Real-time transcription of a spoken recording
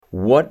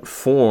what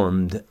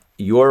formed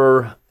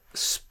your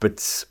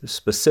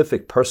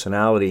specific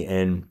personality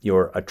and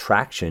your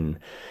attraction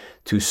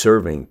to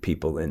serving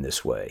people in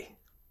this way?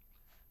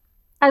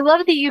 I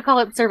love that you call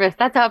it service.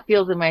 That's how it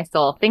feels in my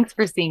soul. Thanks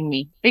for seeing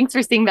me. Thanks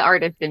for seeing the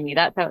artist in me.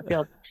 That's how it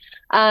feels.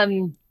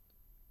 Um,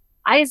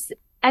 I, s-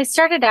 I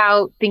started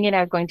out thinking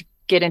I was going to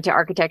get into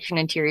architecture and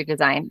interior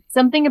design.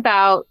 Something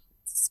about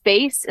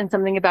space and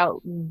something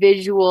about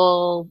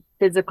visual,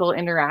 physical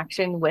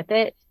interaction with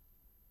it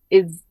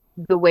is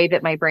the way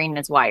that my brain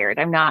is wired.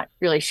 I'm not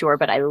really sure,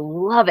 but I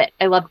love it.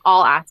 I love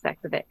all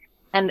aspects of it.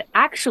 And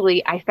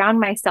actually, I found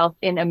myself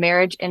in a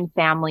marriage and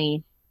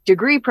family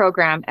degree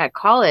program at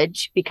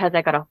college because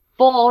I got a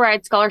full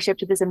ride scholarship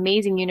to this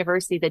amazing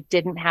university that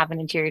didn't have an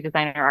interior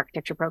design or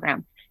architecture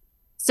program.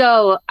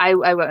 So I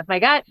went with my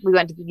gut. We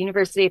went to the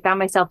university. I found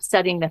myself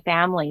studying the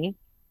family.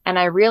 And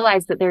I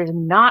realized that there's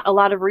not a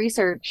lot of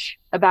research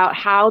about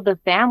how the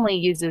family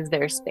uses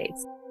their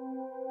space.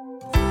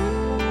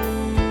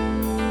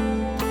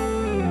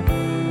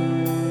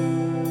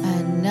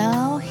 And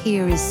now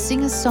here is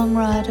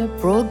singer-songwriter,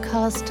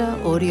 broadcaster,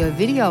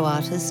 audio-video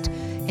artist,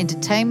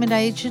 entertainment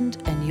agent,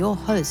 and your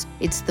host.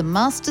 It's the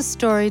master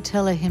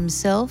storyteller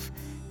himself,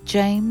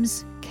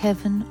 James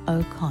Kevin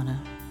O'Connor.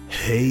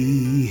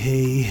 Hey,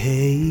 hey,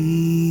 hey,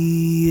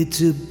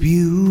 it's a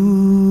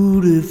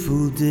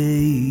beautiful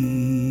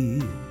day.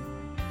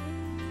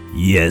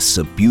 Yes,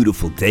 a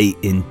beautiful day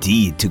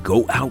indeed to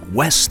go out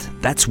west.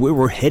 That's where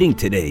we're heading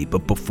today.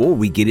 But before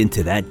we get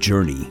into that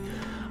journey,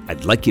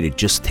 I'd like you to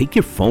just take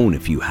your phone,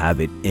 if you have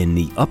it, in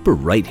the upper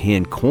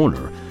right-hand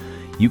corner.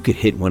 You could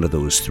hit one of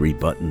those three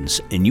buttons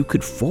and you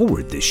could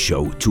forward this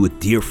show to a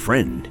dear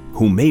friend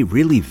who may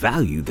really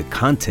value the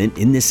content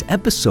in this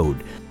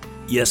episode.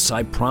 Yes,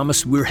 I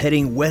promise we're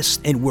heading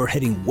west, and we're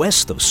heading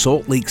west of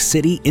Salt Lake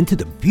City into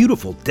the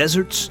beautiful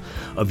deserts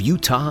of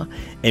Utah,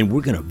 and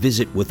we're going to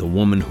visit with a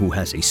woman who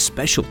has a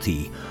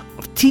specialty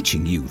of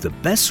teaching you the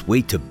best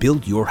way to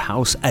build your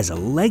house as a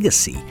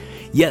legacy.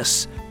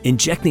 Yes,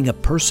 injecting a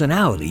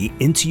personality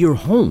into your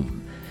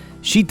home.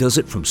 She does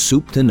it from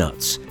soup to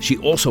nuts. She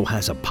also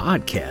has a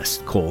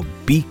podcast called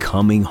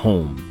Becoming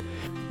Home.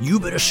 You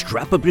better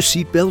strap up your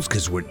seatbelts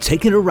because we're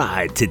taking a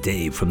ride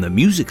today from the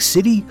Music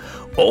City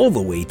all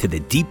the way to the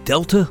Deep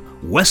Delta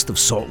west of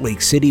Salt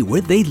Lake City, where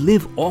they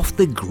live off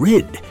the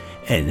grid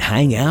and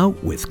hang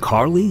out with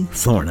Carly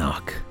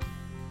Thornock.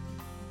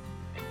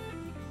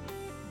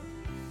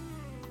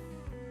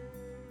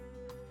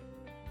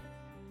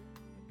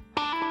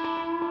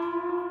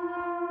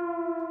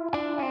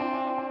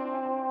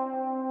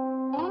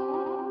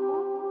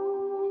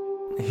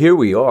 Here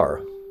we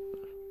are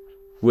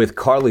with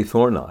Carly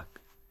Thornock.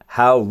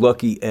 How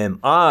lucky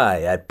am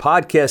I at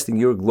podcasting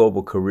your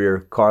global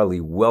career? Carly,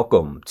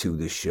 welcome to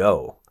the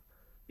show.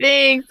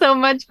 Thanks so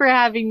much for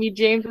having me,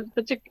 James. It's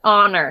such an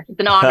honor. It's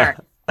an honor.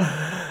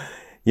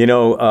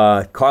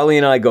 Carly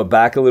and I go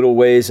back a little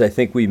ways. I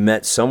think we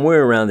met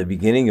somewhere around the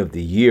beginning of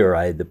the year.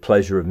 I had the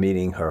pleasure of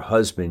meeting her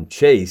husband,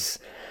 Chase,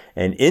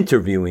 and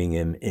interviewing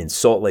him in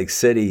Salt Lake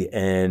City.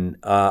 And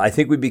I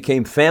think we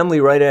became family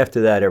right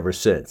after that ever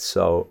since.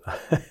 So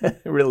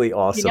really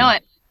awesome. You know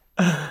it.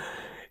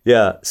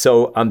 Yeah,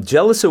 so I'm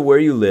jealous of where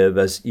you live.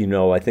 As you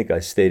know, I think I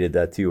stated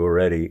that to you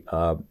already.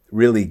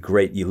 Really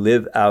great. You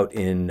live out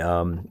in,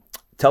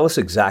 tell us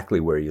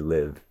exactly where you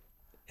live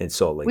in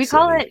Salt Lake City. We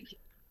call it,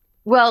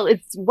 well,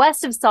 it's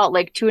west of Salt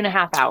Lake,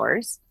 2.5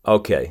 hours.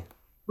 Okay.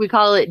 We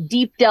call it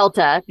Deep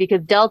Delta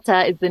because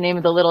Delta is the name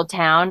of the little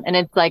town, and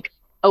it's like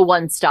a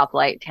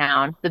one-stoplight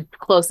town, the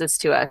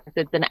closest to us.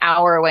 It's an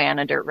hour away on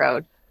a dirt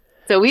road.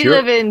 So we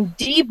live in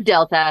Deep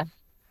Delta,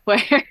 where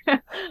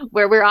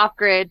we're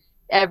off-grid.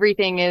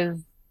 Everything is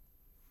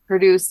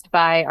produced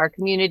by our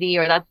community,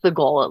 or that's the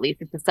goal, at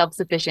least. It's a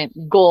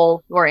self-sufficient,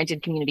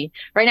 goal-oriented community.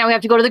 Right now, we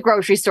have to go to the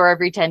grocery store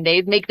every 10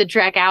 days, make the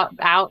trek out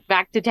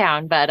back to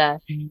town.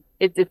 But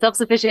it's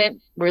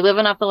self-sufficient. We're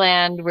living off the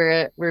land.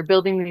 We're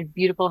building these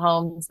beautiful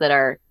homes that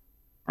are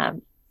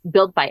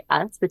built by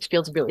us, which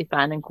feels really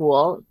fun and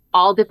cool.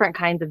 All different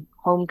kinds of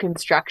home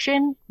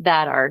construction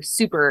that are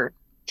super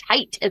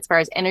tight as far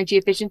as energy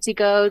efficiency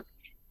goes,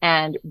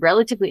 and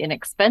relatively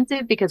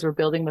inexpensive because we're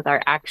building with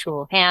our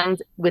actual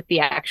hands, with the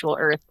actual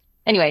earth.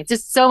 Anyway, it's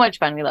just so much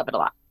fun. We love it a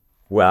lot.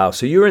 Wow.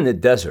 So you're in the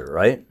desert,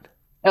 right?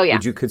 Oh, yeah.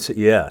 Would you consider?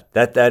 Yeah,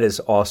 that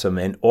is awesome.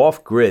 And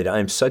off grid,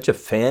 I'm such a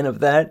fan of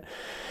that.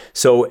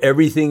 So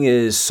everything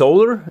is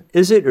solar,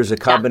 is it? Or is it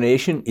a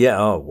combination? Yeah.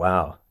 Oh,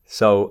 wow.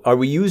 So are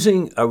we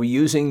using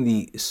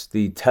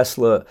the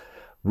Tesla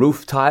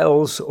roof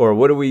tiles, or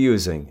what are we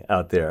using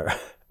out there?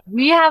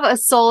 We have a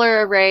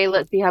solar array.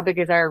 Let's see, how big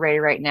is our array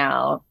right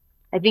now?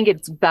 I think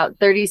it's about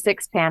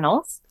 36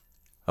 panels.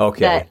 Okay.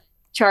 That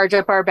charge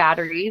up our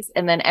batteries,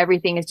 and then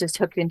everything is just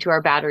hooked into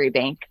our battery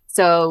bank.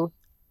 So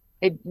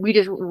we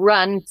just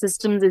run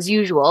systems as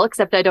usual,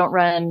 except I don't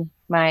run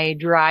my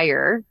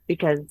dryer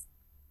because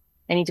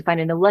I need to find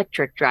an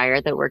electric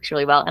dryer that works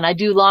really well. And I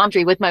do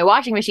laundry with my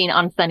washing machine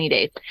on sunny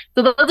days.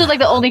 So those are like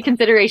the only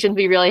considerations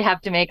we really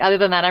have to make. Other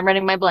than that, I'm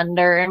running my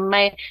blender and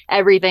my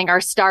everything. Our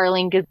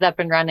Starlink is up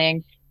and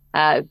running.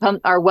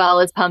 Our well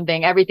is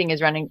pumping. Everything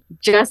is running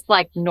just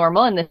like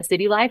normal in the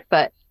city life,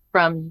 but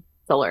from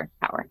solar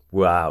power.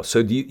 Wow. So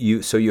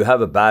you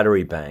have a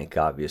battery bank,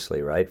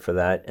 obviously, right, for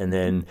that? And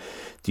then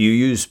do you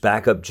use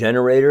backup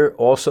generator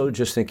also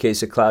just in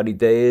case of cloudy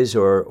days,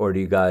 or do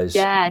you guys?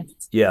 Yes.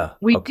 Yeah.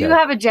 We Okay. do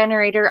have a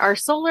generator. Our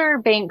solar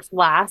banks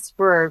last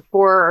for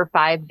 4 or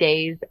 5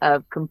 days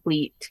of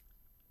complete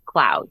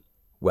cloud.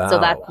 Wow. So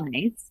that's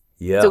nice.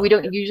 Yeah. So we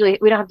don't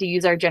have to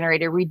use our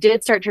generator. We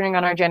did start turning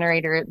on our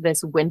generator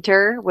this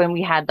winter when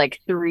we had like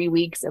 3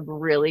 weeks of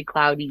really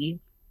cloudy,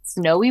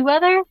 snowy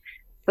weather,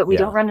 but we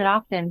don't run it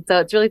often. So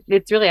it's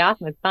really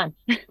awesome. It's fun.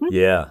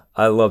 Yeah,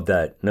 I love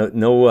that.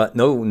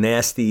 No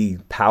nasty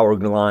power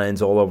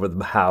lines all over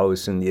the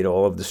house and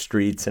all of the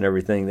streets and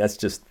everything. That's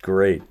just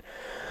great.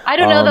 I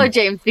don't know though,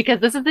 James, because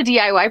this is the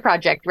DIY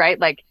project, right?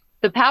 Like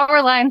the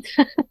power lines,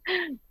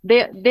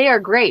 they are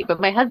great, but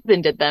my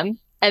husband did them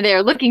and they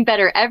are looking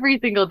better every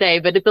single day.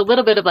 But it's a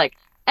little bit of like,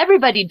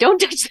 everybody don't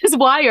touch this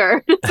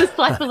wire. This is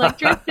like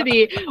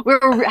electricity. We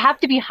have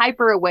to be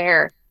hyper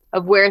aware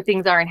of where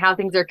things are and how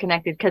things are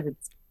connected because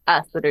it's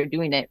us that are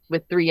doing it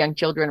with 3 young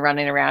children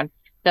running around.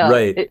 So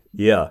right. It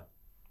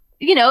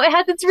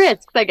has its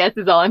risks, I guess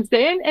is all I'm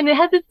saying. And it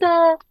has its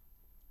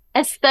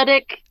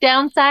aesthetic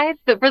downsides,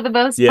 but for the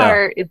most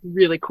part, it's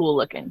really cool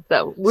looking.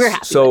 So we're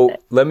happy with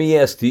it. Let me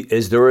ask,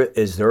 is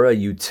there a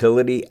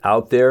utility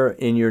out there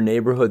in your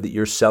neighborhood that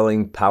you're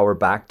selling power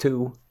back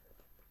to?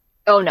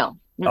 Oh, no.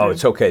 Mm-hmm. Oh,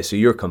 it's okay. So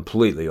you're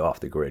completely off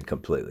the grid,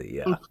 completely.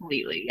 Yeah.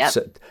 Completely. Yeah.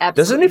 So,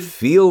 doesn't it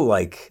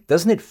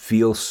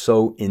feel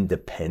so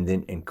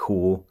independent and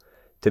cool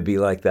to be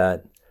like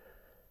that?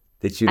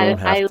 That you don't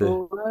have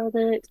to. I love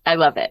it. I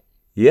love it.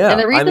 Yeah. And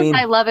the reasons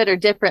I love it are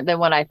different than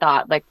what I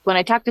thought. Like when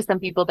I talk to some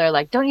people, they're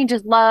like, don't you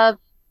just love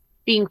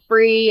being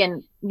free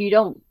and you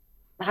don't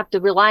have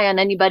to rely on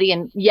anybody?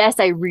 And yes,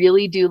 I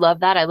really do love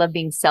that. I love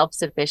being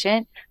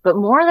self-sufficient. But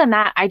more than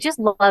that, I just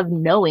love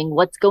knowing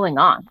what's going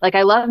on. Like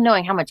I love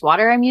knowing how much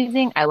water I'm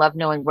using. I love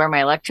knowing where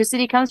my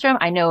electricity comes from.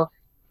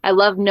 I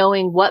love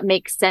knowing what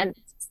makes sense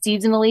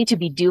seasonally to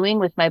be doing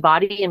with my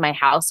body and my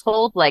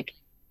household. Like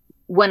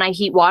when I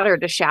heat water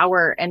to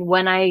shower and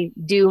when I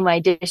do my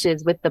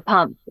dishes with the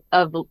pump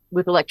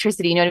with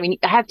electricity, you know what I mean?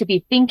 I have to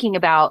be thinking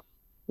about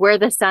where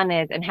the sun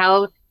is and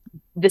how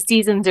the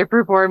seasons are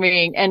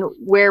performing and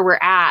where we're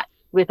at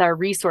with our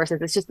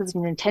resources. It's just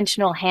an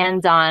intentional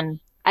hands-on.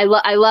 I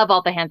love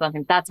all the hands-on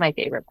things. That's my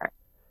favorite part.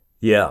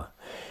 Yeah.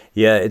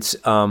 Yeah. It's,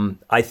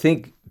 I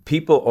think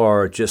people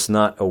are just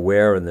not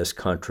aware in this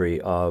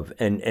country of,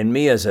 and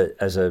me as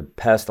a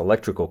past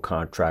electrical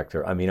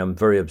contractor, I mean, I'm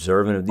very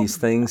observant of these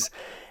things.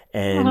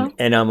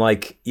 And I'm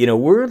like,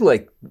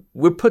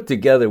 we're put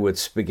together with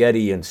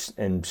spaghetti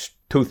and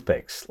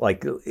toothpicks.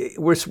 Like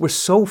we're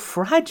so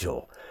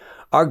fragile.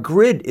 Our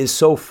grid is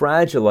so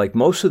fragile. Like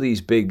most of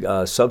these big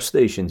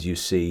substations you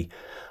see,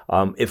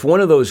 if one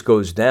of those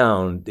goes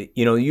down,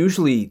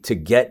 usually to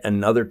get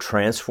another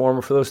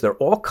transformer for those, they're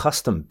all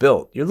custom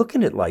built. You're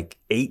looking at like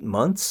 8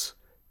 months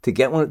to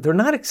get one. They're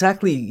not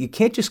exactly, you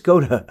can't just go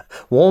to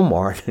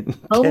Walmart and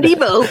Home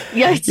Depot.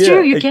 Yeah, it's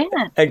true. You can't.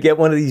 And get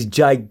one of these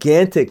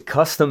gigantic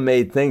custom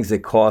made things that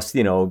cost,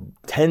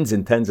 tens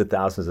and tens of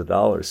thousands of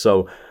dollars.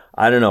 So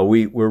I don't know.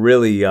 We're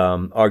really,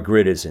 our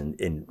grid is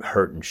in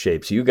hurting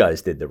shape. So you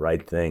guys did the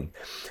right thing.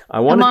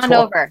 Come on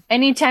over.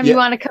 Anytime you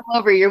want to come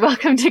over, you're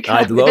welcome to come.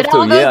 I'd love if it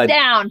all goes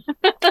down.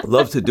 I'd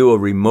love to do a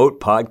remote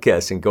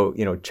podcast and go,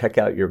 check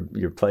out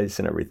your place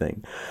and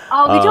everything.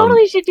 Oh, we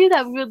totally should do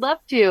that. We would love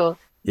to.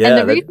 Yeah, and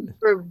the reason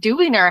for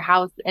doing our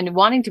house and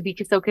wanting to be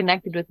so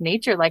connected with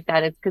nature like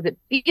that is because it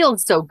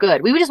feels so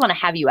good. We would just want to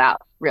have you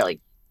out, really.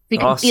 So you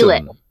can feel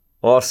it.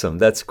 Awesome.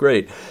 That's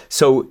great.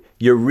 So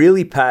you're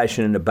really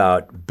passionate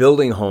about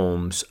building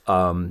homes,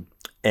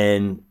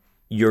 and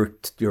your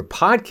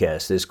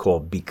podcast is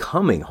called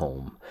Becoming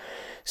Home.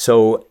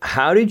 So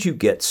how did you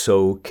get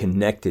so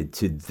connected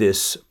to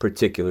this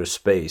particular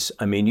space?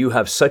 I mean, you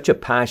have such a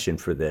passion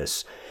for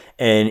this.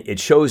 And it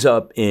shows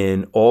up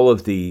in all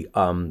of the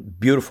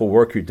beautiful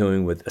work you're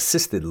doing with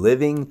assisted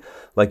living,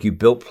 like you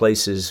built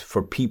places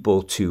for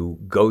people to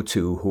go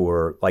to who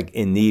are like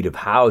in need of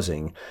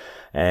housing.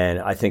 And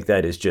I think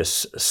that is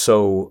just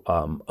so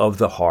of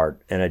the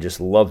heart. And I just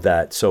love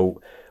that.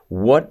 So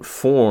what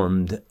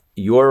formed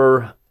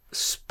your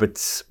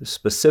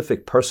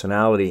specific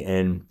personality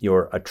and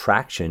your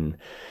attraction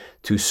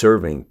to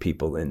serving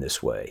people in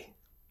this way?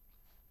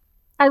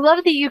 I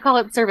love that you call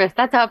it service.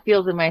 That's how it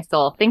feels in my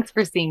soul. Thanks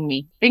for seeing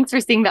me. Thanks for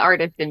seeing the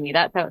artist in me.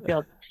 That's how it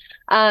feels.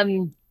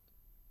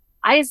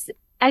 I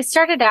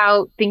started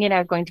out thinking I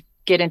was going to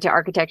get into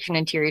architecture and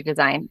interior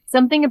design.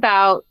 Something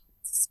about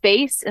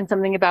space and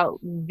something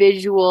about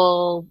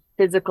visual,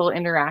 physical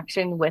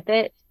interaction with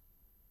it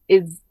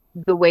is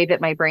the way that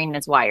my brain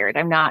is wired.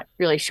 I'm not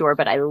really sure,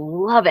 but I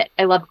love it.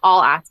 I love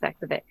all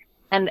aspects of it.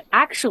 And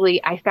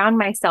actually, I found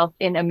myself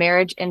in a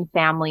marriage and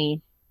family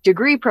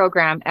degree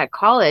program at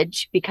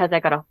college because I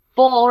got a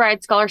full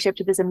ride scholarship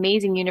to this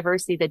amazing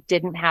university that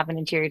didn't have an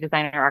interior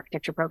design or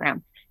architecture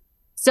program.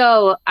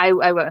 So I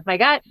went with my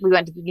gut. We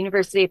went to the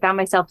university. I found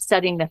myself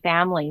studying the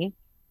family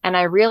And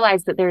I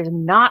realized that there's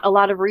not a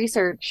lot of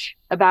research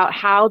about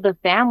how the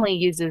family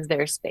uses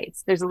their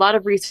space. There's a lot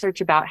of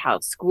research about how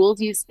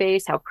schools use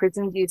space, how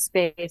prisons use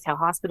space, how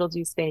hospitals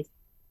use space.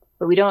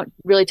 But we don't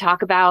really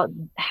talk about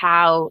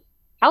how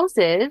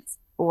houses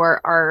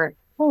or our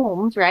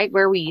homes, right,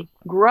 where we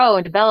grow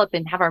and develop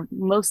and have our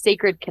most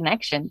sacred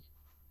connection,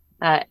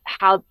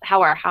 how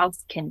our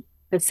house can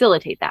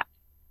facilitate that.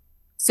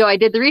 So I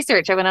did the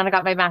research. I went on and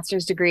got my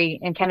master's degree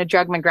and kind of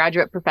drugged my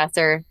graduate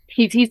professor.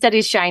 He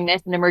studies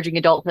shyness and emerging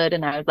adulthood.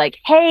 And I was like,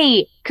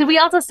 hey, could we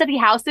also study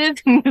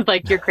houses? And he was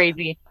like, you're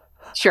crazy.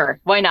 Sure,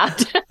 why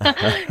not?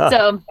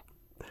 So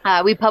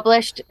we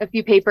published a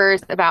few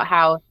papers about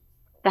how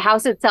the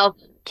house itself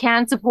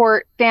can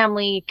support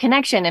family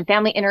connection and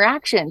family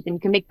interactions. And you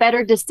can make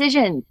better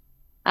decisions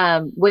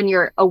when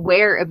you're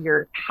aware of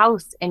your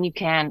house, and you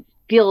can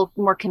feel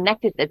more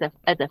connected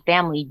as a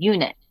family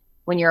unit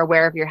when you're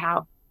aware of your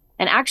house.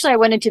 And actually, I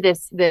went into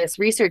this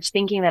research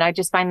thinking that I'd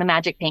just find the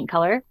magic paint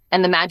color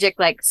and the magic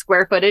like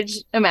square footage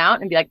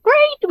amount and be like,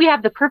 great, we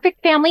have the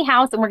perfect family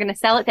house and we're going to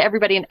sell it to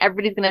everybody and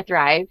everybody's going to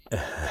thrive.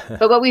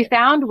 But what we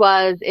found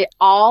was it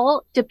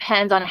all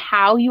depends on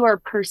how you are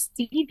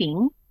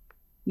perceiving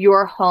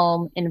your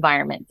home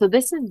environment. So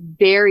this is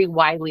very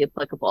widely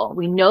applicable.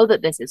 We know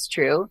that this is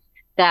true,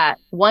 that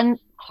one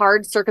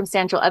hard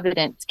circumstantial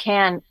evidence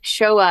can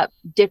show up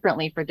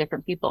differently for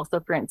different people.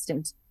 So for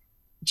instance,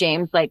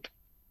 James, like,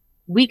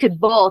 we could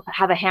both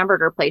have a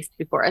hamburger placed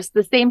before us,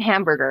 the same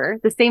hamburger,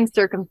 the same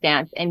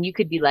circumstance. And you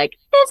could be like,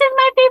 this is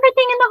my favorite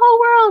thing in the whole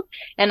world.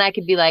 And I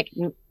could be like,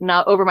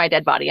 not over my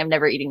dead body. I'm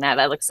never eating that.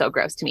 That looks so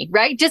gross to me.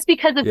 Right. Just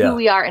because of who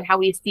we are and how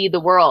we see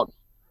the world.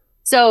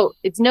 So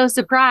it's no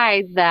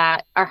surprise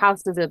that our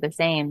houses are the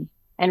same.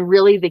 And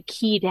really the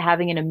key to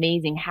having an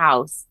amazing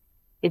house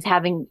is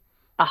having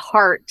a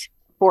heart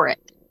for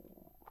it.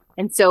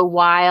 And so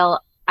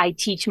while I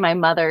teach my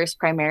mothers,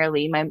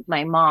 primarily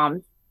my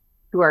moms,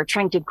 who are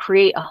trying to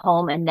create a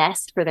home, a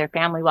nest for their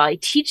family, while I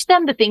teach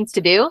them the things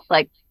to do,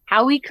 like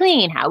how we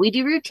clean, how we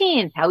do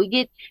routines, how we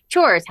get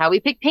chores, how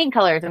we pick paint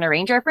colors and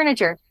arrange our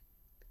furniture.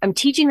 I'm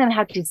teaching them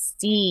how to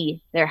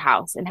see their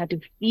house and how to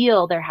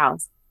feel their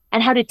house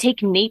and how to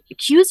take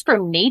cues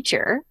from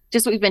nature,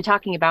 just what we've been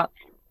talking about,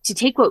 to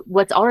take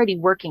what's already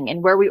working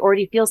and where we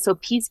already feel so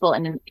peaceful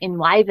and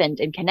enlivened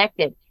and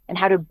connected, and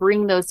how to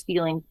bring those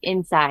feelings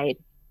inside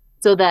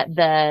so that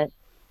the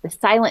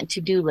silent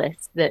to-do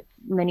list that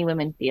many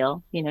women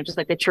feel, just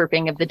like the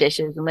chirping of the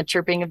dishes and the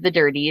chirping of the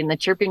dirty and the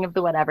chirping of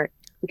the whatever,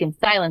 we can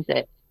silence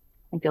it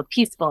and feel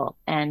peaceful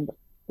and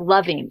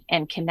loving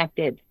and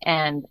connected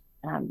and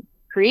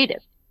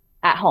creative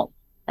at home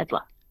as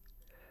well.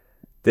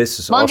 This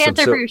is long awesome.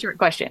 answer for your short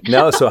question.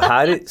 No,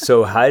 how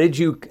did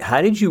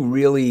you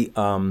really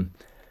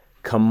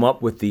come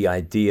up with the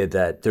idea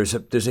that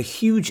there's a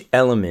huge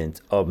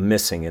element of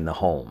missing in the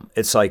home?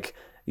 It's like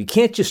you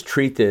can't just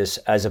treat this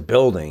as a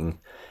building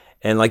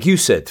and, like you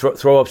said,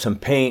 throw up some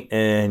paint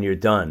and you're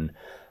done.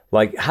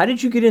 Like, how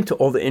did you get into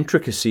all the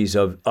intricacies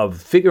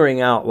of figuring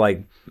out,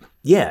 like,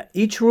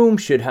 each room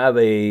should have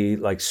a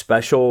like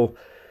special,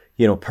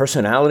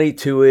 personality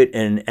to it,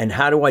 and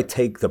how do I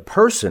take the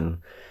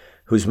person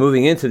who's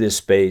moving into this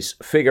space,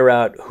 figure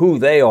out who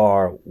they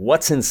are,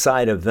 what's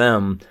inside of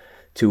them,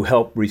 to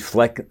help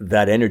reflect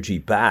that energy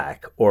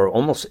back? Or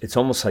it's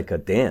almost like a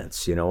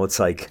dance, it's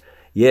like,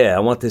 I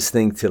want this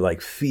thing to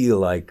like feel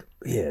like,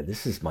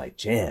 this is my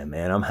jam,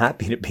 man. I'm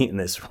happy to be in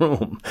this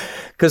room.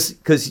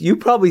 Because you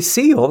probably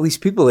see all these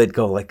people that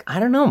go like, I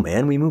don't know,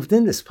 man, we moved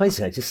in this place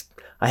and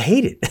I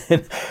hate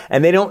it.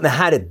 And they don't know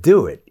how to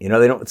do it. They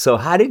don't. So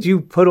how did you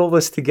put all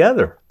this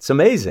together? It's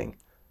amazing.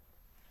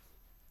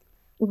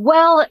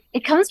 Well,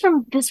 it comes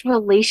from this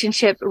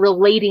relationship,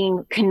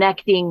 relating,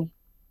 connecting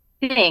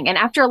thing. And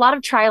after a lot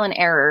of trial and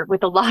error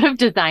with a lot of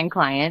design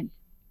clients,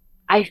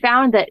 I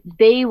found that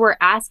they were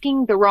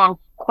asking the wrong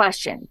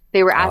questions.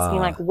 They were asking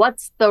like,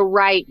 what's the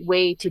right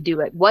way to do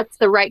it? What's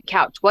the right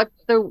couch? What's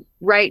the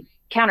right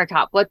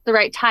countertop? What's the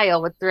right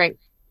tile? What's the right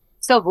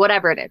sofa?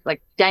 Whatever it is,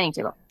 like dining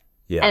table.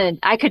 Yeah. And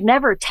I could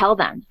never tell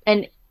them.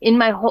 And in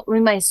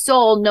my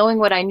soul, knowing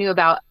what I knew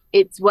about,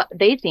 it's what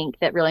they think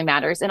that really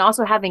matters. And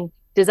also having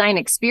design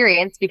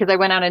experience, because I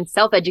went out and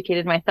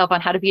self-educated myself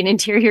on how to be an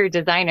interior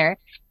designer.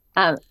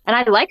 And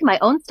I like my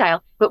own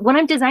style, but when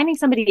I'm designing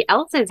somebody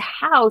else's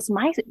house,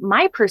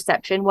 my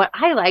perception, what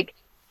I like,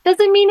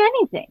 doesn't mean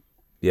anything.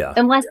 Yeah.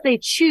 Unless they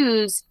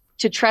choose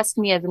to trust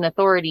me as an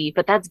authority,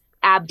 but that's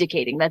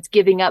abdicating. That's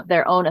giving up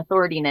their own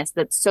authoritatiness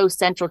that's so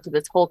central to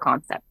this whole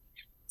concept.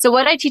 So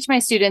what I teach my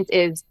students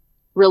is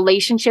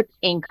relationship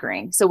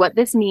anchoring. So what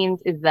this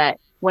means is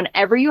that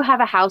whenever you have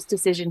a house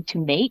decision to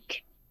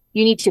make,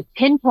 you need to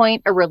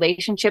pinpoint a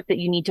relationship that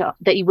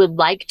you would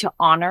like to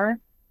honor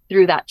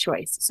through that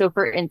choice. So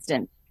for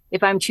instance,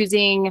 if I'm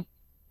choosing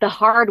the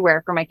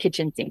hardware for my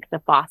kitchen sink, the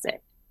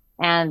faucet,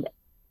 and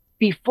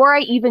before I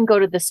even go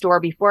to the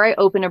store, before I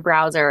open a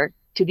browser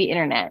to the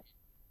internet,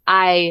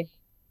 I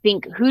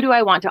think, who do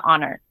I want to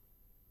honor?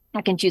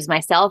 I can choose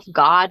myself,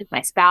 God,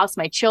 my spouse,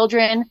 my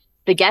children,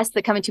 the guests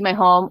that come into my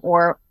home,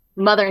 or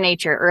Mother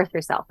Nature, Earth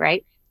herself,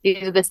 right?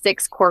 These are the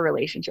 6 core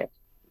relationships.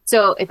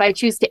 So if I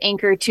choose to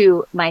anchor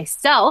to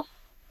myself,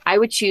 I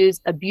would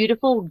choose a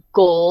beautiful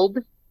gold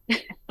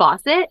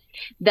faucet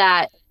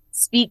that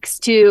speaks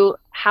to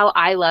how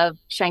I love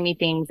shiny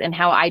things and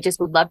how I just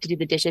would love to do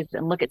the dishes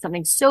and look at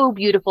something so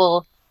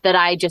beautiful that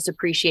I just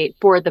appreciate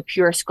for the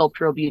pure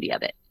sculptural beauty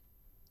of it.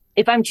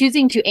 If I'm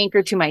choosing to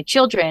anchor to my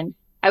children,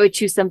 I would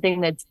choose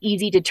something that's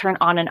easy to turn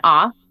on and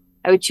off.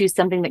 I would choose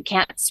something that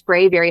can't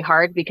spray very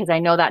hard because I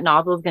know that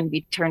nozzle is going to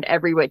be turned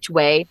every which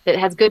way, that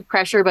has good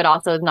pressure, but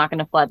also is not going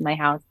to flood my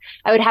house.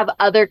 I would have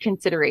other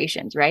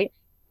considerations, right?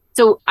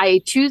 So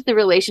I choose the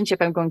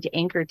relationship I'm going to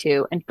anchor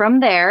to. And from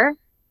there,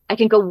 I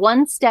can go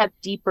one step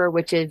deeper,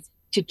 which is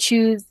to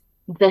choose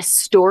the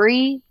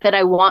story that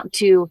I want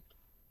to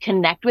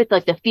connect with,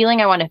 like the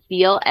feeling I want to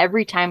feel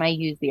every time I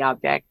use the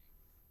object.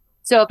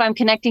 So if I'm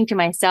connecting to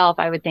myself,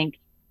 I would think,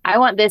 I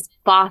want this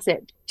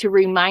faucet to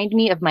remind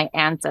me of my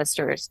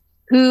ancestors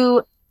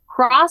who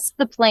crossed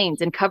the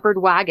plains and covered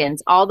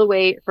wagons all the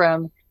way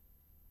from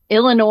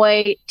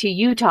Illinois to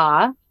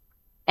Utah.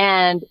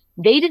 And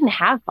they didn't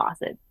have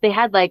faucets. They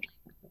had like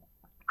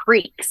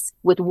creeks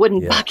with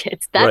wooden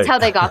buckets. That's how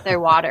they got their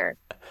water.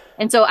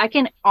 And so I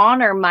can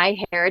honor my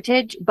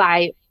heritage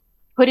by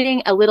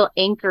putting a little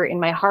anchor in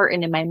my heart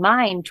and in my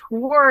mind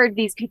toward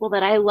these people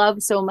that I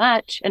love so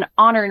much and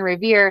honor and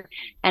revere.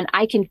 And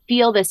I can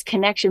feel this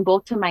connection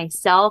both to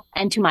myself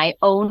and to my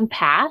own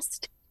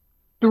past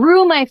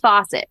through my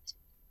faucet.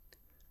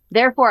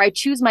 Therefore, I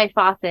choose my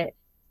faucet,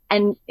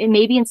 and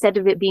maybe instead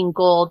of it being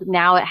gold,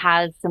 now it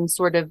has some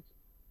sort of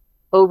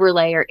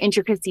overlay or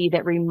intricacy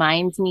that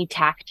reminds me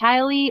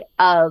tactilely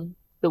of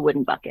the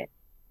wooden bucket.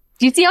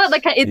 Do you see how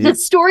it's the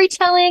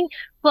storytelling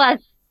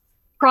plus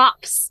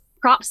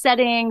prop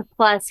setting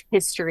plus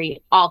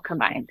history all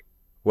combined?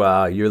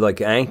 Wow, you're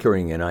like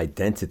anchoring an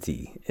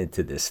identity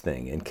into this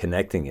thing and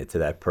connecting it to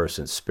that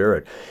person's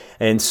spirit.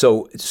 And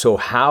so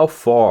how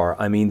far,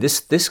 I mean,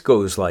 this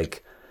goes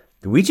like,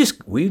 we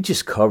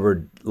just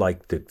covered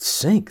like the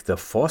sink, the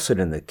faucet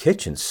in the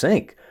kitchen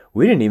sink.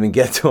 We didn't even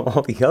get to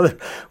all the other,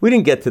 we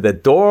didn't get to the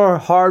door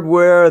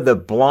hardware, the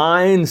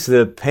blinds,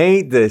 the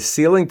paint, the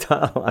ceiling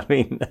tile. I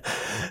mean,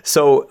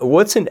 so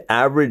what's an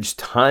average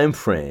time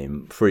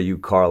frame for you,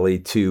 Carly,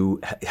 to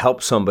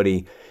help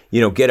somebody,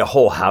 get a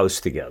whole house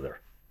together?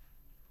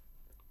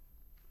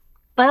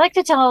 I like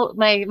to tell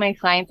my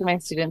clients and my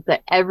students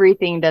that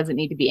everything doesn't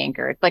need to be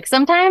anchored. Like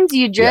sometimes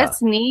you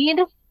just need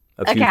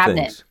a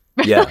cabinet.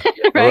 Things. Yeah,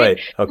 right.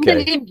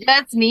 Okay. You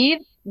just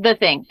need the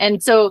thing.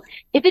 And so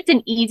if it's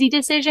an easy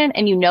decision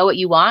and you know what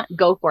you want,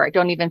 go for it.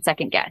 Don't even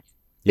second guess.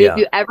 But if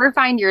you ever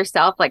find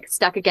yourself like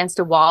stuck against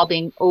a wall,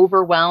 being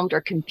overwhelmed or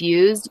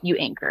confused, you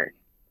anchor.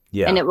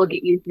 Yeah. And it will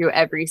get you through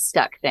every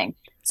stuck thing.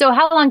 So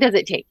how long does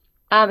it take?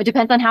 It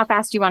depends on how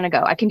fast you want to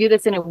go. I can do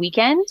this in a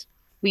weekend.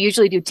 We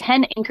usually do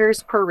 10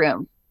 anchors per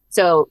room.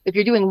 So if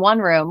you're doing one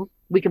room,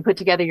 we can put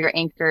together your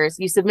anchors.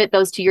 You submit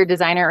those to your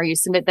designer or you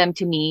submit them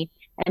to me,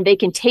 and they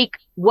can take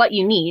what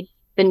you need,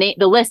 the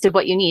list of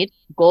what you need,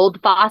 gold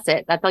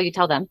faucet. That's all you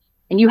tell them.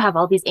 And you have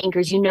all these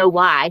anchors, you know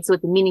why. So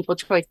it's a meaningful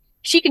choice.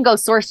 She can go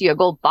source you a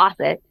gold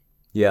faucet.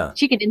 Yeah.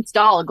 She can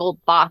install a gold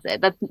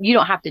faucet. You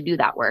don't have to do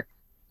that work.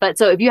 But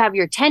so if you have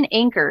your 10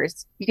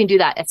 anchors, you can do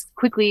that as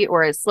quickly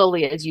or as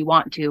slowly as you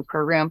want to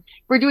per room.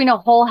 We're doing a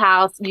whole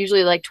house,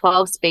 usually like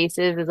 12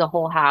 spaces is a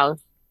whole house.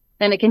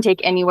 Then it can take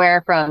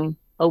anywhere from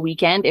a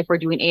weekend, if we're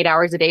doing 8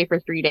 hours a day for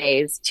 3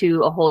 days,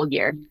 to a whole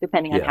year,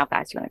 depending on how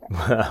fast you want to go.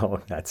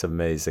 Wow, that's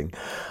amazing.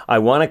 I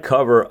want to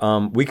cover,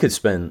 we could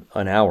spend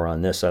an hour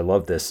on this. I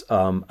love this.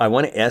 I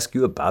want to ask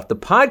you about the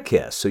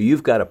podcast. So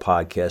you've got a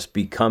podcast,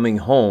 Becoming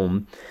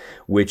Home,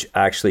 which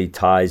actually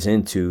ties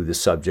into the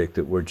subject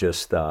that we're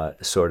just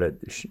sort of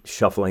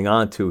shuffling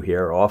onto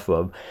here off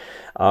of.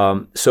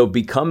 So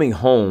Becoming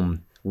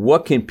Home,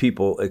 what can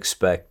people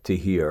expect to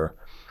hear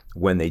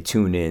when they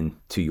tune in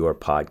to your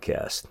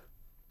podcast?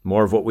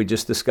 More of what we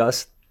just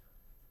discussed?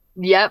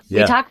 Yep.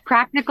 Yeah. We talk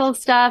practical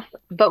stuff,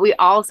 but we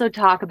also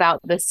talk about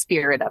the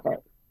spirit of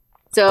it.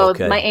 So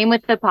my aim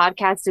with the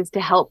podcast is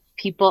to help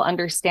people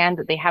understand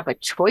that they have a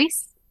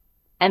choice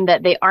and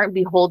that they aren't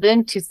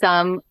beholden to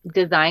some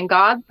design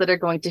gods that are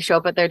going to show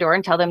up at their door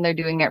and tell them they're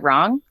doing it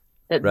wrong.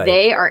 That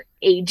they are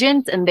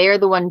agents and they're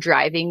the one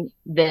driving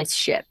this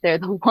ship. They're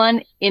the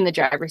one in the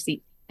driver's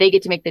seat. They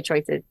get to make the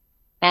choices.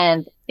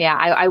 And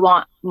I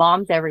want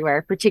moms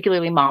everywhere,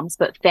 particularly moms,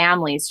 but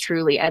families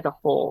truly as a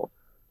whole,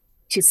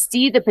 to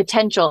see the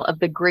potential of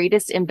the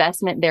greatest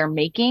investment they're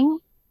making,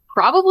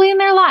 probably in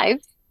their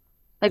lives.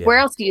 Like where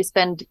else do you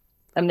spend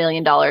 $1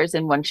 million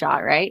in one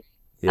shot, right?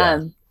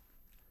 Yeah.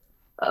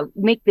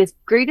 Make this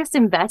greatest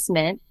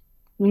investment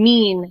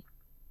mean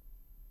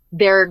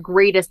their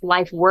greatest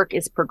life work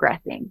is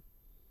progressing.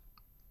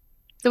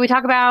 So we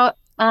talk about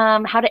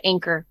how to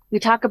anchor. We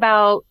talk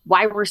about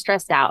why we're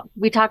stressed out.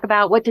 We talk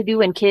about what to do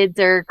when kids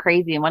are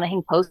crazy and want to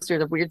hang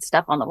posters of weird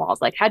stuff on the walls.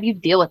 Like, how do you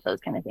deal with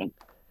those kind of things?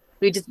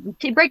 We just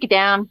break it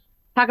down,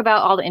 talk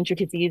about all the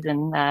intricacies.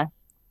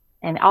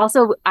 And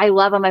also, I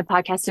love on my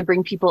podcast to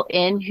bring people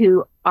in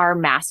who are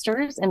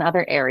masters in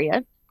other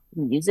areas,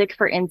 music,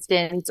 for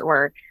instance,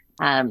 or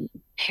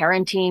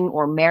parenting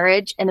or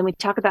marriage. And then we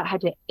talk about how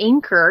to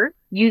anchor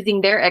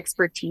using their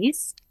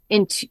expertise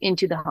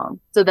into the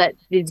home so that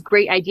these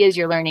great ideas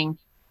you're learning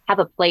have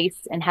a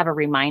place and have a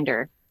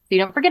reminder so you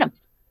don't forget them.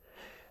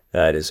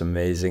 That is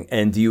amazing.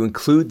 And do you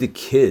include the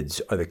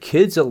kids? Are the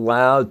kids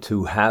allowed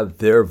to have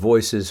their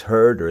voices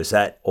heard, or is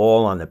that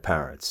all on the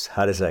parents?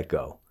 How does that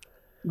go?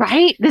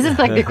 Right? This is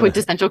like the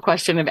quintessential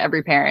question of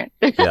every parent.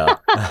 Yeah.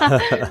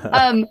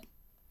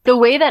 The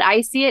way that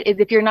I see it is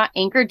if you're not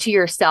anchored to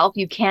yourself,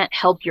 you can't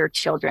help your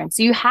children.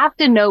 So you have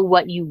to know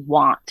what you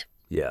want.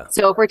 Yeah.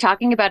 So if we're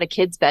talking about a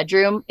kid's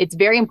bedroom, it's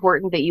very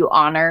important that you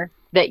honor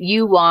that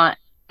you want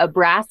a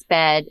brass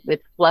bed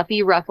with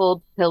fluffy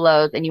ruffled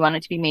pillows and you want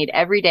it to be made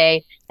every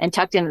day and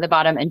tucked in at the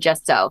bottom and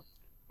just so.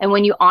 And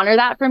when you honor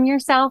that from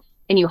yourself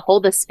and you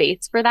hold a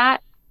space for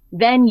that,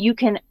 then you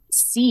can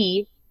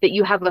see that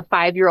you have a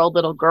 5-year-old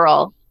little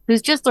girl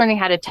who's just learning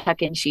how to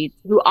tuck in sheets,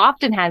 who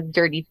often has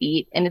dirty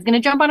feet and is going to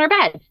jump on her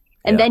bed.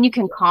 And then you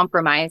can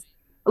compromise.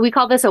 We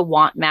call this a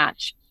want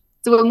match.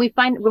 So when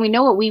we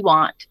know what we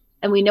want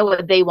and we know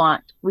what they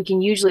want, we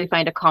can usually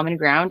find a common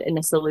ground and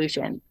a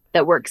solution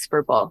that works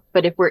for both.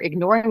 But if we're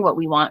ignoring what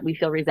we want, we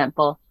feel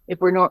resentful. If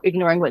we're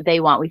ignoring what they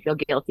want, we feel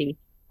guilty.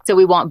 So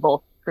we want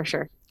both for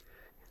sure.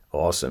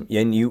 Awesome.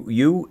 And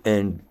you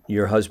and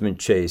your husband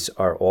Chase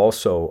are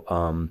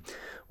also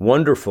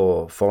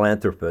wonderful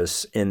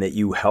philanthropists in that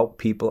you help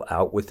people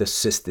out with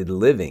assisted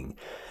living.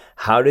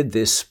 How did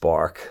this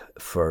spark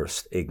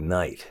first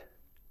ignite?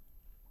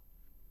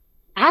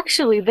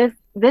 Actually,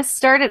 this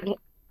started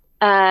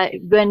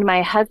when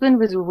my husband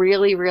was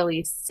really,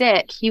 really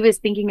sick. He was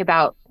thinking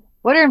about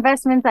what are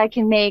investments I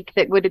can make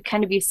that would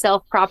kind of be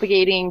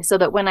self-propagating so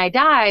that when I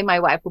die, my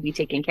wife will be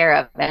taken care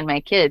of and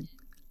my kids,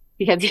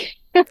 because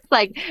it's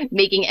like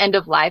making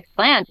end-of-life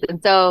plans.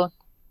 And so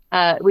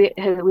we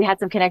had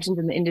some connections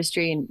in the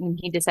industry and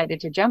he decided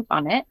to jump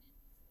on it.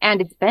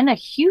 And it's been a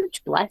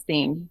huge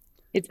blessing.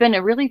 It's been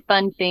a really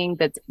fun thing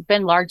that's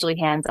been largely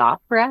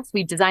hands-off for us.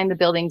 We designed the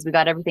buildings. We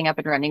got everything up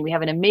and running. We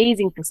have an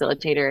amazing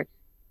facilitator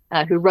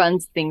who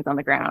runs things on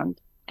the ground.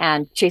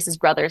 And Chase's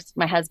brothers,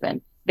 my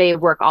husband, they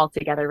work all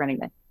together running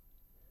this.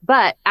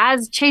 But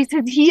as Chase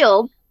has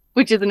healed,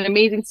 which is an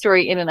amazing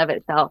story in and of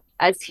itself,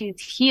 as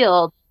he's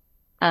healed,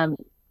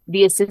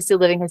 the assisted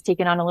living has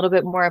taken on a little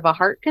bit more of a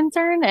heart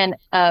concern, and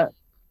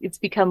it's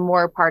become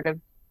more a part of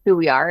who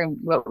we are and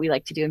what we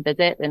like to do and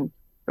visit. And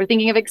we're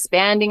thinking of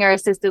expanding our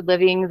assisted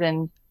livings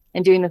and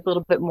doing this a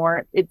little bit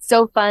more. It's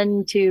so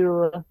fun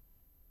to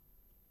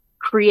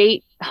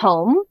create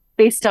home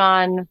based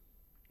on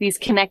these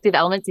connective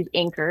elements, these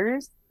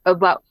anchors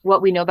about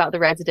what we know about the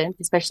residents,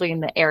 especially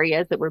in the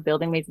areas that we're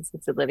building these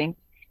assisted living,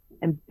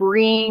 and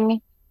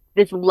bring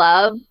this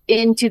love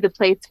into the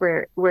place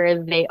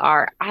where they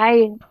are.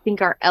 I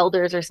think our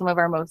elders are some of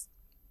our most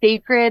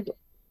sacred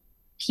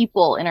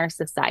people in our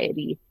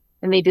society,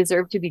 and they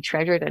deserve to be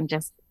treasured and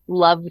just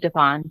loved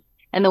upon.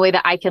 And the way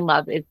that I can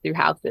love is through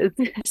houses.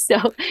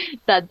 So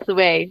that's the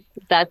way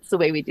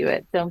we do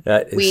it. So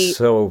that is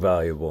so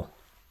valuable.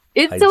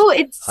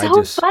 It's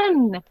so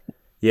fun.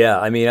 Yeah,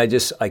 I mean,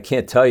 I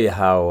can't tell you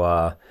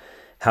how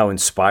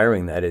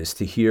inspiring that is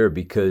to hear,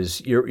 because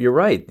you're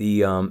right.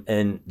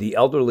 And the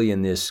elderly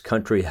in this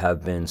country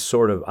have been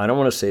sort of, I don't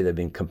want to say they've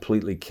been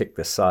completely kicked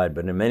aside,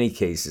 but in many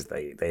cases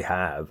they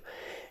have,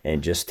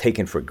 and just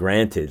taken for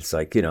granted. It's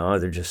like,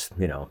 they're just,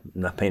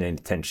 not paying any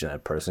attention to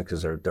that person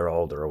because they're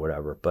older or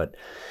whatever. But,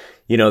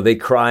 they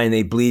cry and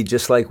they bleed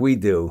just like we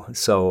do.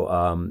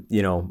 So,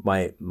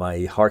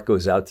 my heart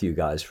goes out to you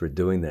guys for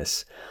doing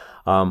this.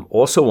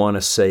 Also want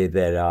to say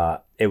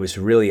that it was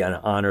really an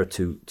honor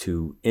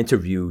to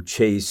interview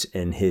Chase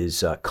and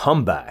his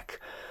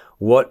comeback.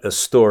 What a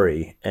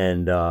story!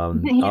 And I'll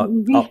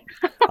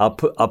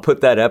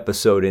put that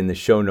episode in the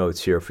show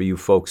notes here for you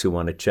folks who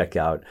want to check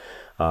out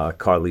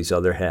Carly's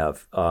other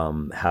half,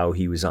 how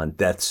he was on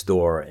death's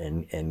door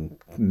and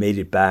made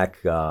it back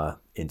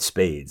in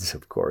spades,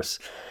 of course.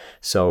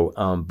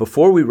 So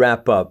before we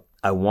wrap up,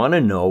 I want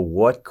to know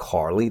what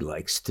Carly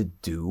likes to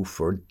do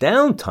for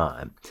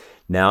downtime.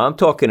 Now, I'm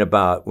talking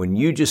about when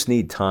you just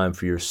need time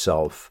for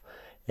yourself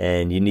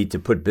and you need to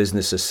put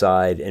business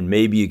aside and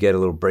maybe you get a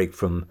little break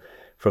from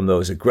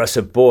those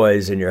aggressive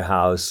boys in your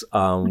house.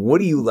 What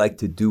do you like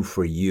to do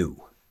for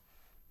you?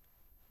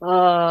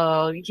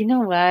 Oh, you know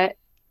what?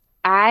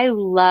 I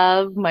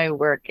love my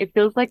work. It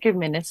feels like a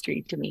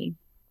ministry to me.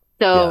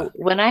 So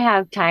when I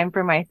have time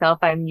for myself,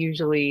 I'm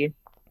usually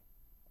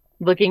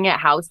looking at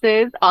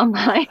houses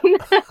online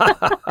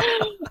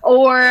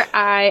or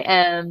I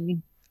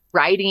am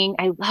writing.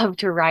 I love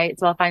to write.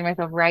 So I'll find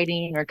myself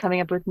writing or coming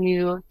up with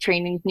new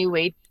trainings, new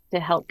ways to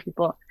help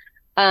people.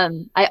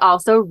 I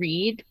also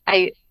read.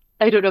 I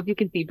don't know if you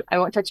can see, but I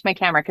won't touch my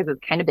camera because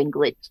it's kind of been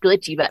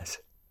glitchy, but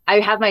I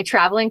have my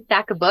traveling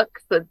stack of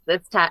books. So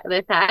this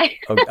high.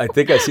 I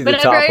think I see the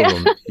top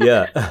of them.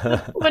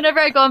 Yeah. Whenever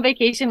I go on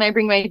vacation, I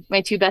bring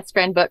my two best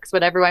friend books,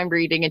 whatever I'm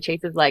reading. And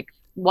Chase is like,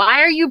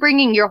 why are you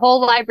bringing your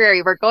whole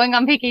library? We're going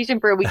on vacation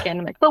for a weekend.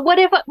 I'm like, but what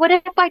if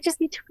I just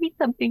need to read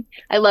something?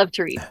 I love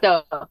to read.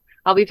 So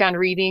I'll be found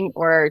reading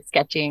or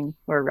sketching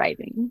or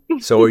writing.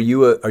 So are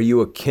you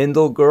a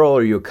Kindle girl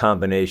or are you a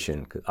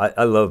combination? 'Cause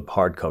I love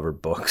hardcover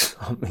books.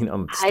 I mean,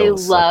 I'm I still a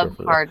sucker love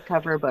for that.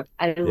 hardcover books.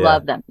 I Yeah.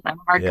 love them. I'm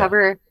Yeah.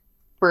 hardcover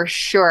for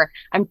sure.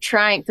 I'm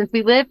trying, since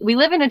we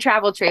live in a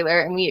travel trailer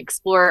and we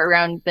explore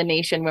around the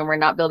nation when we're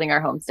not building our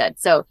homestead.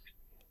 So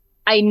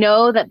I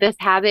know that this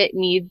habit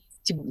needs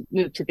to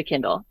move to the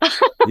Kindle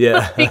because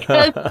Yeah.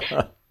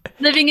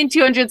 living in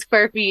 200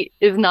 square feet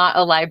is not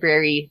a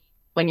library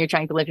when you're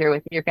trying to live here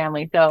with your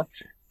family. So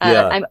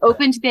Yeah. I'm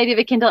open to the idea of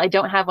a Kindle. I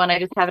don't have one. I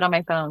just have it on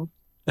my phone.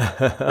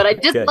 But I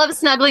just Okay. love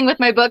snuggling with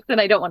my books and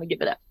I don't want to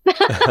give it up.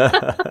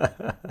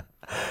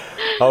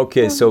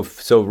 Okay,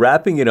 so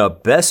wrapping it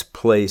up, best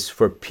place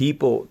for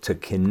people to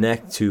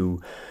connect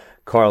to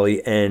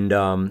Carly, and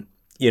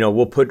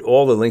we'll put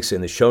all the links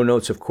in the show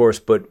notes, of course.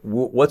 But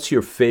what's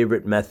your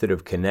favorite method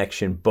of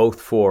connection, both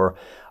for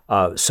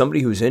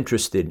somebody who's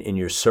interested in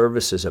your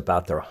services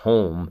about their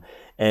home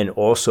and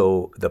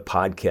also the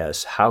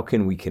podcast? How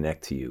can we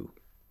connect to you?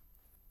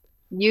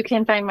 You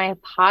can find my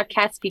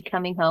podcast,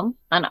 Becoming Home,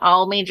 on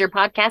all major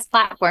podcast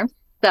platforms.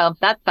 So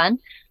that's fun.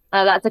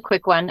 That's a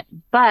quick one.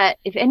 But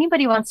if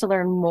anybody wants to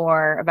learn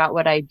more about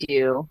what I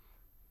do,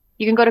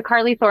 you can go to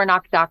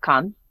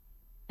carlythornock.com.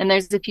 And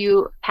there's a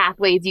few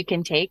pathways you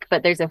can take,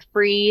 but there's a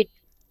free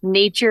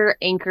nature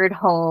anchored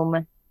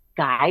home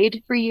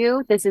guide for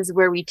you. This is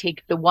where we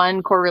take the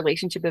one core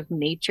relationship of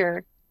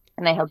nature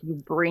and I help you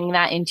bring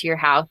that into your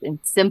house in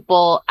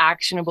simple,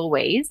 actionable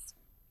ways.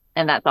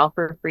 And that's all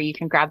for free. You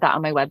can grab that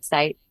on my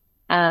website.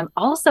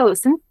 Also,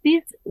 since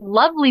these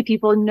lovely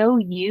people know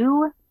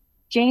you,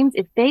 James,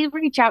 if they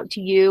reach out to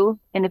you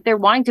and if they're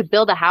wanting to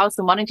build a house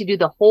and wanting to do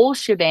the whole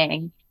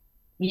shebang,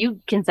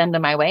 you can send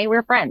them my way.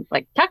 We're friends.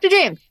 Like, talk to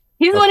James.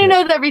 He's the one who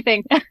knows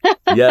everything.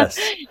 Yes.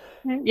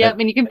 Yep.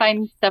 And you can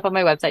find stuff on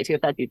my website too,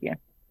 if that's easier.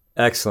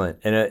 Excellent.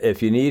 And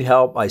if you need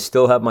help, I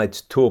still have my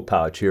tool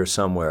pouch here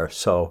somewhere.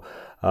 So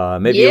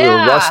maybe a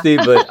little rusty,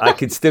 but I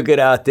could still get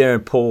out there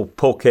and pull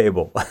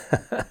cable.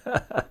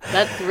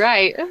 That's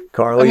right.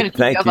 Carly, I'm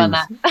thank up you. on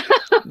that.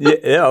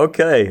 Yeah,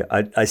 okay.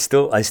 I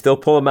still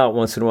pull them out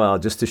once in a while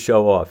just to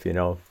show off,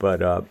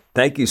 But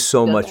thank you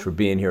so much for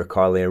being here,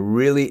 Carly. I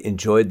really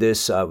enjoyed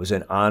this. It was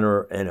an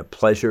honor and a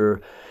pleasure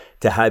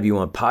to have you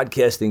on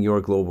Podcasting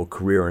Your Global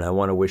Career, and I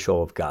want to wish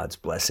all of God's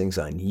blessings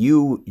on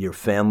you, your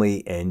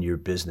family, and your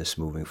business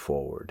moving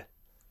forward.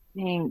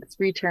 Thanks.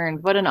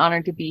 Returned. What an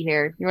honor to be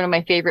here. You're one of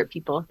my favorite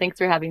people. Thanks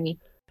for having me.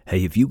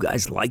 Hey, if you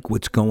guys like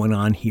what's going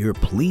on here,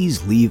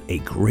 please leave a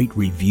great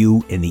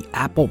review in the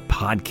Apple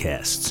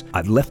Podcasts.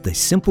 I've left a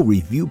simple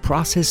review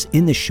process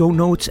in the show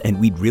notes, and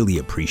we'd really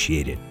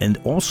appreciate it.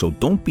 And also,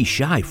 don't be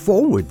shy.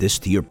 Forward this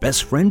to your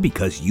best friend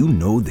because you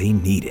know they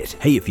need it.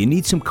 Hey, if you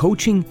need some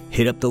coaching,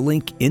 hit up the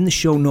link in the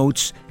show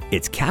notes.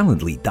 It's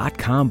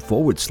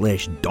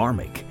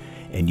calendly.com/Dharmic.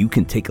 And you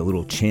can take a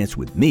little chance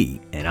with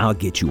me, and I'll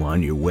get you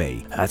on your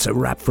way. That's a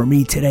wrap for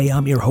me today.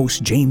 I'm your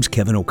host, James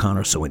Kevin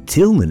O'Connor. So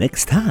until the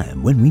next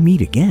time when we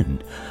meet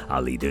again,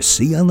 I'll either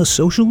see you on the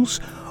socials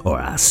or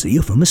I'll see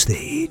you from the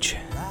stage.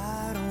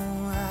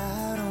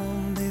 Ride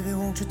on, baby,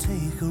 won't you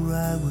take a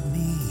ride with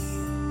me?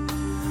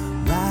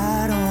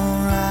 Ride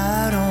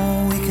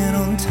on, we can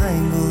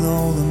untangle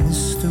all the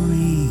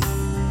mystery.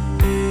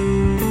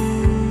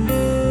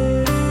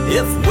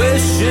 If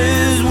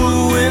wishes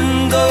were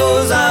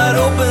windows, I'd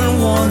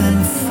open one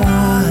and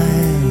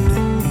find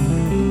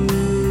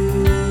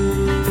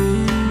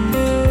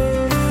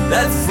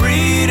that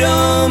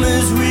freedom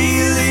is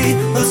really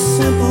a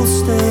simple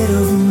state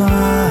of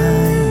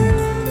mind.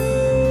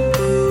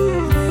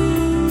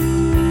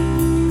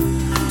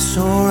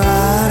 So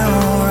ride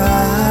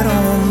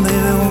on,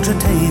 baby, won't you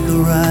take a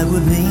ride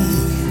with me?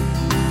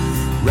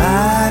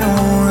 Ride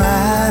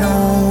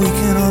on, we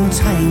can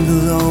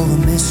untangle all the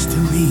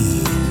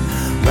mystery.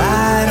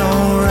 Ride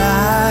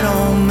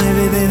on,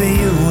 baby,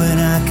 you and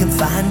I can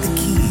find the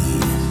key.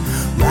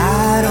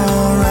 Ride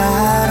on,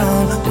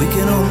 we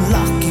can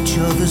unlock each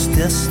other's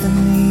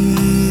destiny.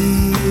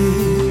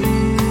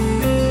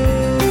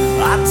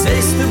 I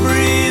taste the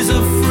breeze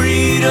of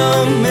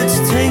freedom, it's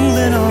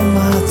tingling on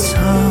my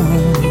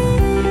tongue.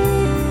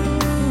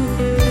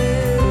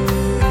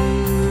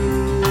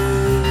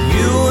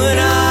 You and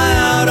I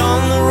out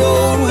on the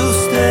road will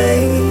stay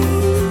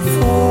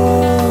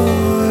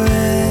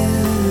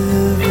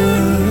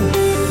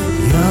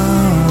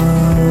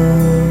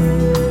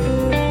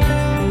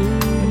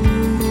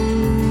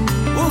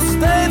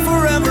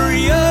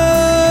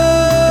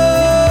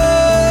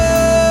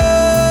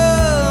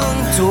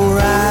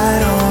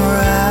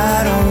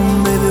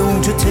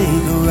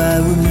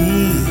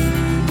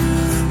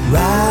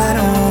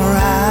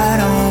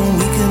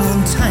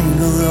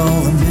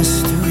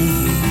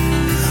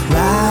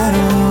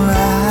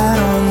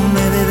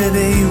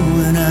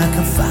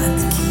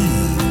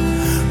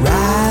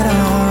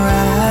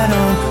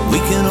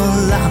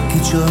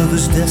each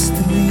other's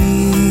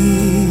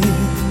destiny.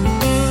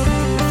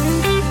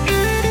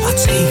 I'll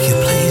take you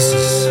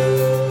places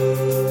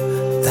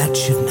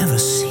that you've never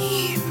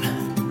seen.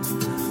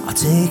 I'll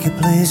take you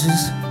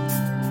places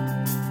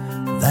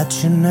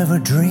that you never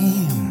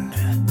dreamed.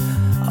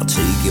 I'll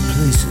take you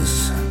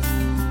places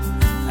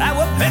that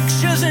were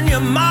pictures in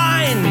your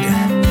mind.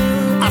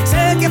 I'll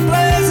take you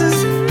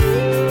places